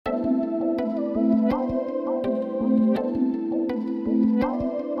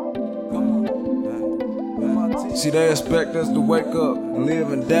See, they expect us to wake up and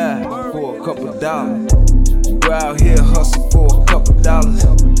live and die for a couple dollars. We out here hustle for a couple dollars.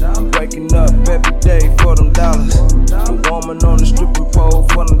 Waking up every day for them dollars. The woman on the stripping pole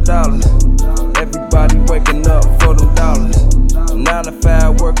for them dollars. Everybody waking up for them dollars. 9 to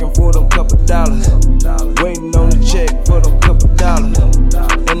 5 working for them couple dollars. Waiting on the check for them couple dollars.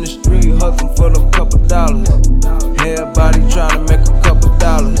 In the street hustling for them couple dollars. Everybody trying to make a couple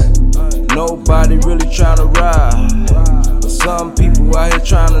dollars. Nobody really trying to ride. But some people out here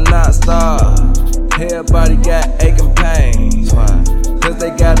trying to not starve. Everybody got aching pains. Why? Cause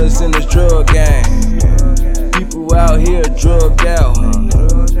they got us in this drug game. People out here drugged out.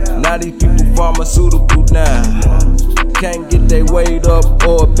 Now these people pharmaceutical now. Can't get their weight up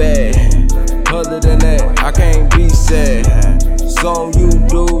or bad. Other than that, I can't be sad. Song you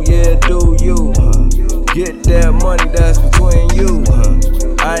do, yeah, do you. Get that money, that's between you.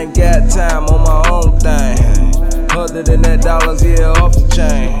 I ain't got time on my own thing. Other than that, dollars, yeah, off the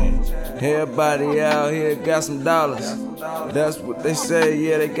chain. Everybody out here got some dollars. That's what they say,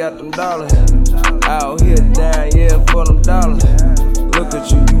 yeah, they got them dollars. Out here down, yeah, for them dollars. Look at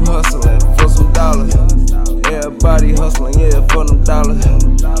you, you hustling for some dollars. Everybody hustling, yeah, for them dollars.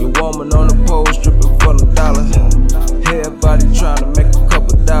 Your woman on the pole stripping for them dollars. Everybody trying to make a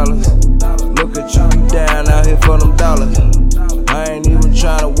couple dollars. Look at you, you down out here for them dollars. I ain't even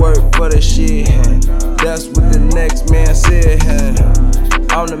trying to work for that shit. That's what the next man said.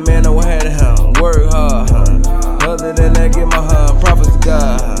 I'm the man that had to work hard. Other than that, get my profits to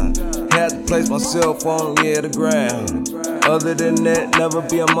God. Had to place myself on, yeah, the ground. Other than that, never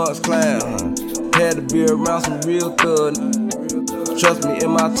be amongst clowns. Had to be around some real thug. Trust me,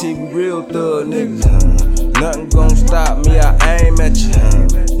 MIT, we real thug niggas. Nothing gon' stop me, I aim at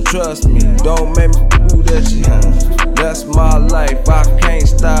you. Trust me, don't make me do that shit. That's my life, I can't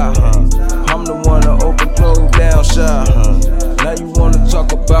stop. I'm the one to open, close down shop. Now you wanna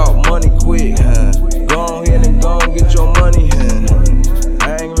talk about money quick. Go ahead and go and get your money.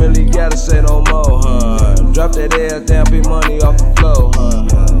 I ain't really gotta say no more. Drop that ass down, big money off the floor.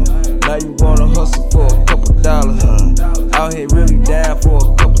 Now you wanna hustle for a couple dollars. Out here really down for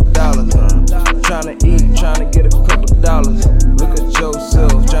a couple dollars. Tryna eat, tryna get a couple dollars. Look at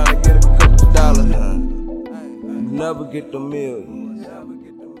yourself, tryna get a couple dollars. You never get them millions.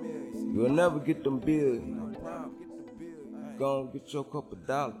 You'll never get them billions. Go and get your couple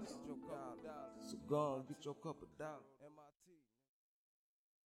dollars. So go and get your couple dollars.